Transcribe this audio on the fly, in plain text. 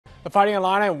The Fighting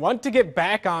Illini want to get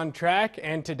back on track,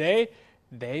 and today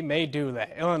they may do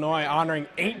that. Illinois honoring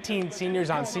 18 seniors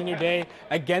on Senior Day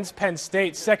against Penn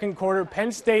State. Second quarter,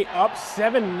 Penn State up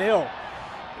 7-0.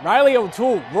 Riley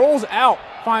O'Toole rolls out,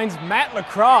 finds Matt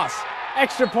Lacrosse.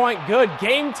 Extra point good,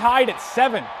 game tied at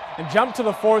 7, and jump to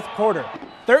the fourth quarter.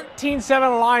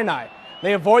 13-7 Illini.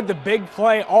 They avoid the big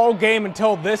play all game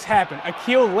until this happened.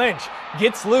 Akeel Lynch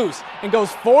gets loose and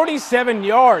goes 47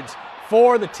 yards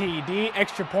for the TD.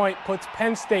 Extra point puts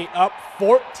Penn State up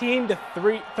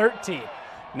 14-13.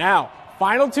 Now,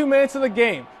 final 2 minutes of the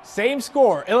game, same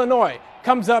score. Illinois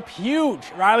comes up huge.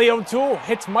 Riley O'Toole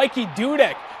hits Mikey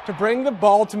Dudek to bring the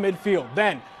ball to midfield.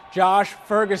 Then Josh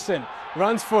Ferguson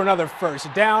runs for another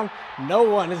first down. No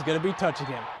one is going to be touching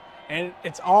him. And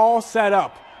it's all set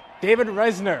up. David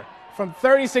Reisner from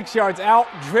 36 yards out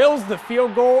drills the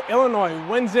field goal. Illinois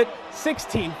wins it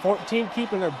 16-14,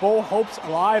 keeping their bowl hopes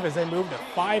alive as they move to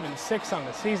 5-6 on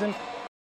the season.